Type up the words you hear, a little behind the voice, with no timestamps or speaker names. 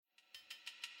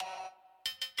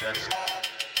That's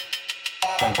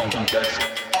that's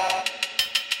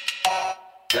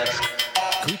that's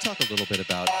Can we talk a little bit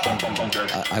about,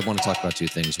 I want to talk about two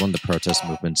things. One, the protest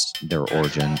movements, their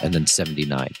origin, and then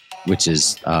 79, which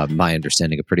is, my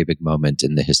understanding, a pretty big moment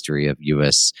in the history of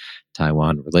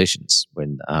U.S.-Taiwan relations,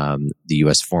 when the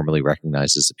U.S. formally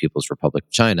recognizes the People's Republic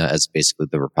of China as basically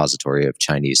the repository of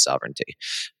Chinese sovereignty,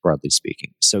 broadly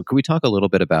speaking. So can we talk a little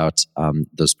bit about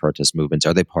those protest movements?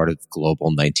 Are they part of Global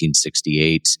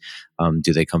 1968?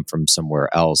 Do they come from somewhere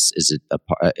else? Is it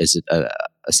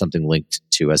something linked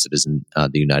to, as it is in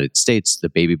the United States, the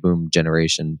baby boom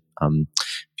generation? If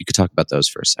you could talk about those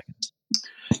for a second.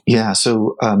 Yeah,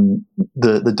 so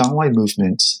the Dongwai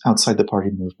movement, outside the party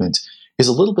movement, is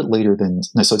a little bit later than,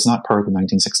 so it's not part of the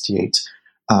 1968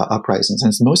 uprisings.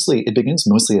 And it begins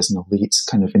mostly as an elite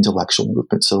kind of intellectual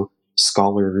movement. So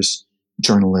scholars,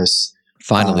 journalists.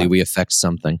 Finally, we affect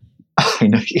something. I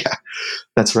know, yeah,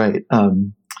 that's right.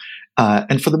 And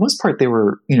for the most part, they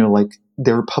were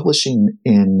publishing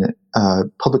in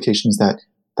publications that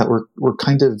were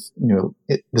kind of,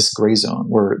 this gray zone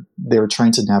where they were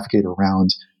trying to navigate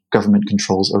around government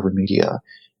controls over media.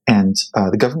 And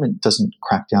the government doesn't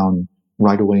crack down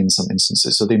right away in some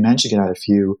instances. So they managed to get out a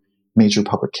few major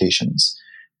publications.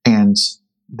 And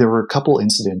there were a couple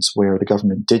incidents where the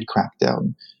government did crack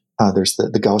down. There's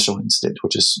the Kaohsiung incident,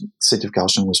 which is the city of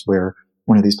Kaohsiung was where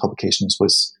one of these publications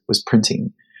was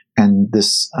printing. And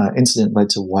this incident led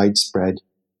to widespread.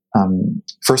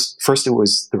 First, it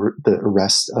was the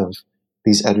arrest of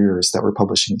these editors that were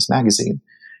publishing this magazine,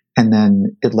 and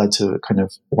then it led to kind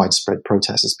of widespread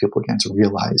protests as people began to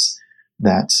realize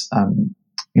that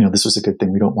this was a good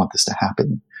thing. We don't want this to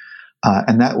happen,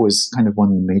 and that was kind of one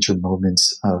of the major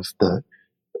moments of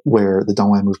where the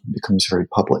Dongwai movement becomes very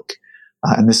public,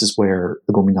 and this is where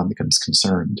the Kuomintang becomes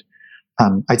concerned.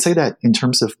 I'd say that in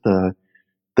terms of the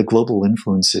global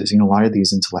influences, a lot of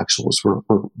these intellectuals were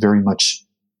very much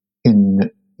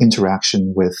in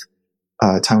interaction with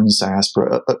Taiwanese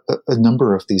diaspora. A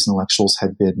number of these intellectuals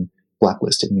had been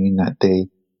blacklisted, meaning that they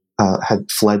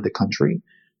had fled the country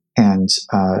and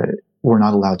were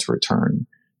not allowed to return.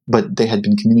 But they had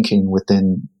been communicating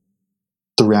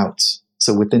throughout,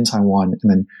 so within Taiwan,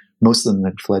 and then most of them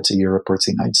had fled to Europe or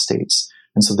to the United States.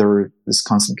 And so there were this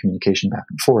constant communication back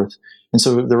and forth. And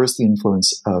so there was the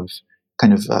influence of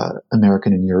kind of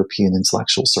American and European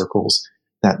intellectual circles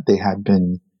that they had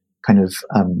been kind of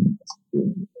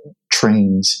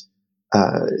trained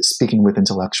speaking with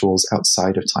intellectuals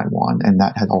outside of Taiwan, and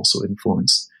that had also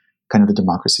influenced kind of the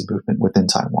democracy movement within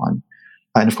Taiwan.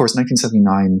 And of course,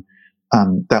 1979,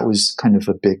 that was kind of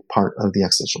a big part of the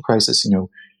existential crisis. The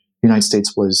United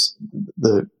States was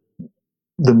the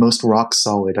most rock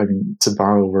solid, to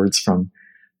borrow words from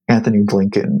Anthony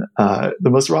Blinken, the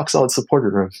most rock solid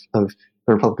supporter of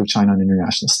the Republic of China on the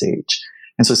international stage.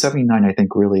 And so 79, I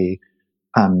think, really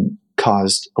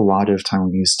caused a lot of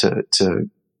Taiwanese to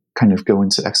kind of go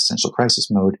into existential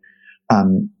crisis mode.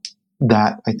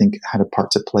 That, I think, had a part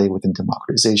to play within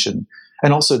democratization.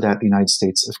 And also that the United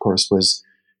States, of course, was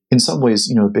in some ways,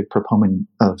 a big proponent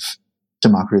of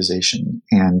democratization.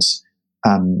 And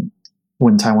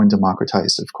when Taiwan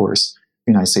democratized, of course,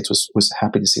 the United States was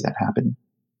happy to see that happen.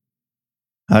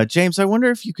 James, I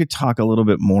wonder if you could talk a little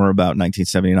bit more about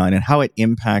 1979 and how it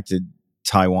impacted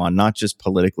Taiwan, not just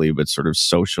politically, but sort of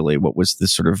socially. What was the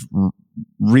sort of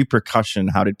repercussion?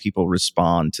 How did people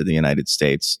respond to the United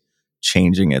States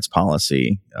changing its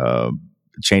policy,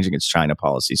 changing its China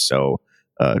policy so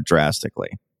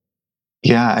drastically?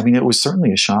 Yeah, it was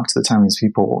certainly a shock to the Taiwanese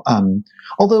people.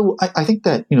 Although I think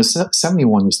that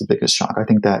 71 was the biggest shock. I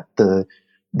think that the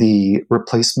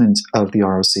replacement of the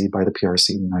ROC by the PRC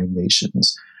in the United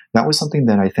Nations, that was something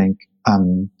that I think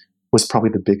was probably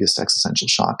the biggest existential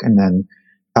shock. And then,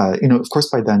 of course,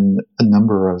 by then, a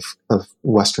number of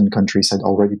Western countries had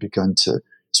already begun to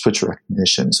switch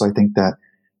recognition. So I think that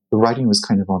the writing was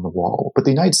kind of on the wall. But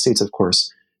the United States, of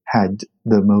course, had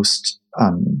the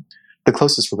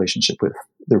closest relationship with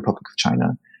the Republic of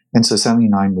China. And so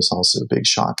 79 was also a big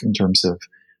shock in terms of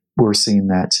we're seeing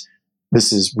that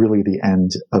this is really the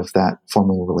end of that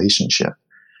formal relationship.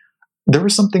 There were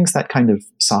some things that kind of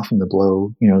softened the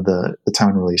blow. The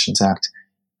Taiwan Relations Act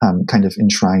kind of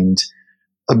enshrined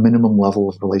a minimum level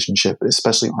of relationship,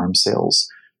 especially arms sales,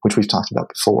 which we've talked about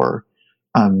before.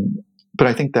 But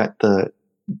I think that the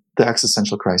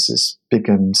existential crisis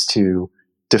begins to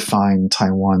define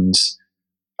Taiwan's,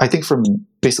 I think from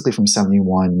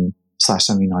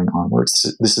 71/79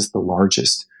 onwards, this is the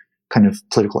largest kind of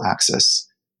political axis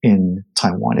in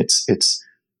Taiwan. It's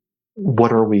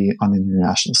what are we on the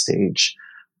international stage?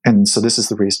 And so this is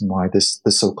the reason why this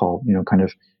so-called, kind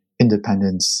of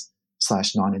independence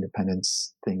slash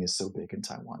non-independence thing is so big in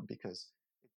Taiwan because